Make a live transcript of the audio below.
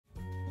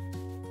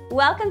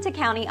Welcome to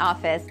County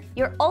Office,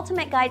 your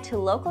ultimate guide to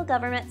local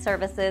government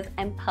services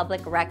and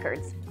public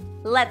records.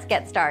 Let's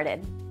get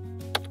started.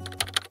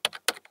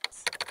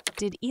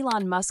 Did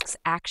Elon Musk's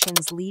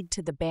actions lead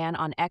to the ban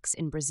on X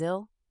in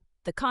Brazil?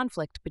 The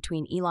conflict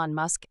between Elon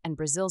Musk and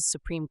Brazil's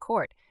Supreme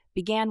Court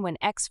began when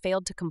X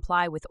failed to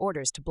comply with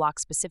orders to block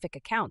specific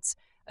accounts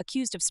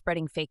accused of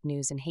spreading fake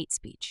news and hate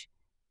speech.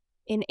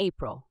 In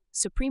April,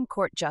 Supreme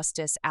Court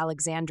Justice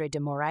Alexandre de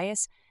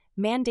Moraes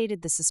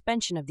mandated the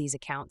suspension of these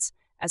accounts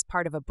as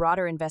part of a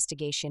broader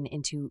investigation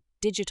into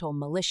digital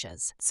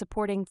militias,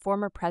 supporting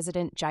former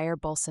President Jair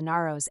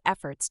Bolsonaro's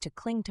efforts to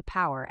cling to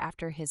power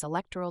after his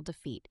electoral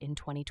defeat in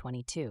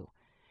 2022.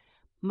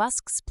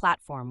 Musk's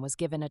platform was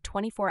given a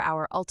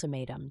 24-hour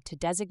ultimatum to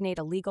designate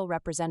a legal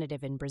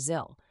representative in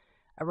Brazil,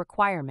 a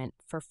requirement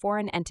for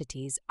foreign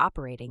entities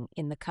operating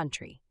in the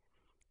country.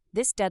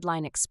 This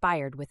deadline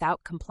expired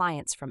without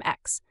compliance from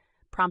X,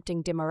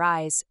 prompting de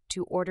Moraes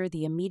to order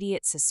the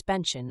immediate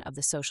suspension of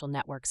the social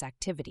network's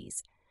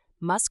activities.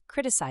 Musk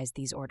criticized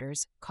these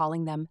orders,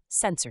 calling them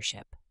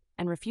censorship,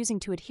 and refusing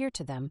to adhere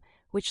to them,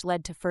 which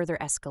led to further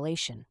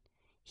escalation.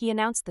 He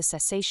announced the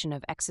cessation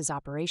of X's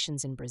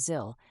operations in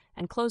Brazil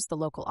and closed the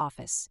local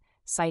office,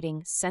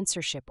 citing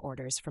censorship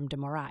orders from de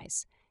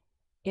Moraes.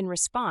 In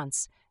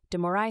response, de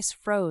Moraes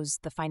froze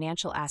the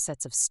financial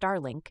assets of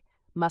Starlink,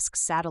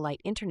 Musk's satellite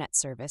internet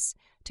service,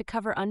 to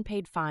cover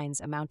unpaid fines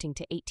amounting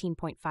to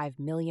 18.5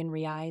 million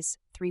reais,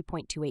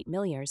 3.28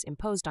 million,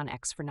 imposed on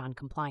X for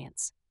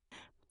noncompliance.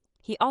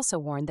 He also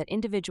warned that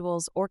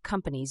individuals or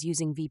companies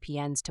using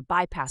VPNs to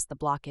bypass the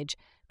blockage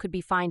could be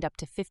fined up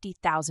to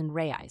 50,000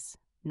 reais,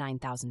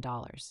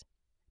 $9,000.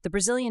 The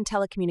Brazilian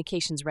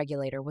telecommunications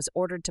regulator was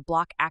ordered to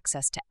block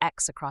access to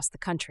X across the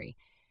country,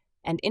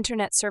 and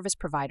internet service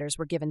providers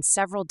were given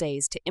several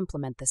days to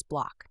implement this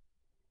block.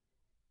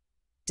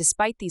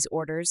 Despite these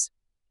orders,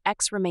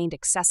 X remained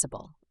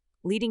accessible,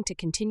 leading to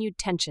continued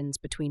tensions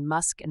between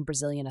Musk and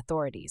Brazilian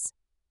authorities.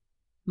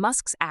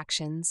 Musk's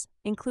actions,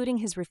 including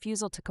his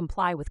refusal to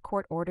comply with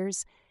court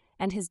orders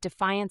and his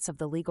defiance of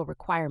the legal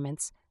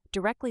requirements,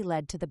 directly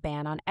led to the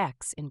ban on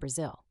X in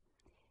Brazil.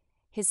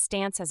 His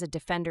stance as a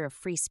defender of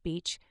free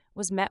speech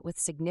was met with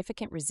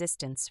significant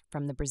resistance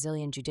from the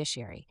Brazilian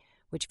judiciary,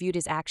 which viewed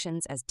his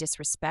actions as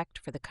disrespect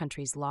for the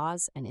country's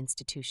laws and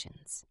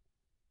institutions.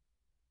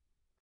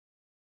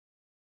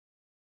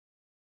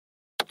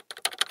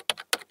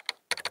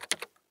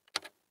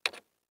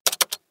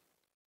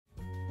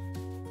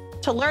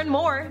 To learn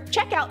more,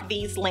 check out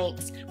these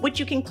links, which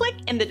you can click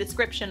in the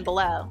description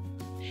below.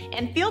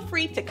 And feel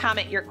free to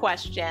comment your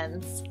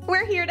questions.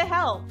 We're here to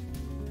help.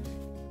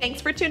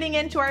 Thanks for tuning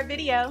in to our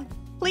video.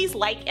 Please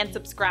like and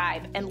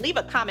subscribe and leave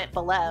a comment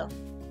below.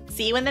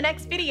 See you in the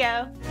next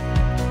video.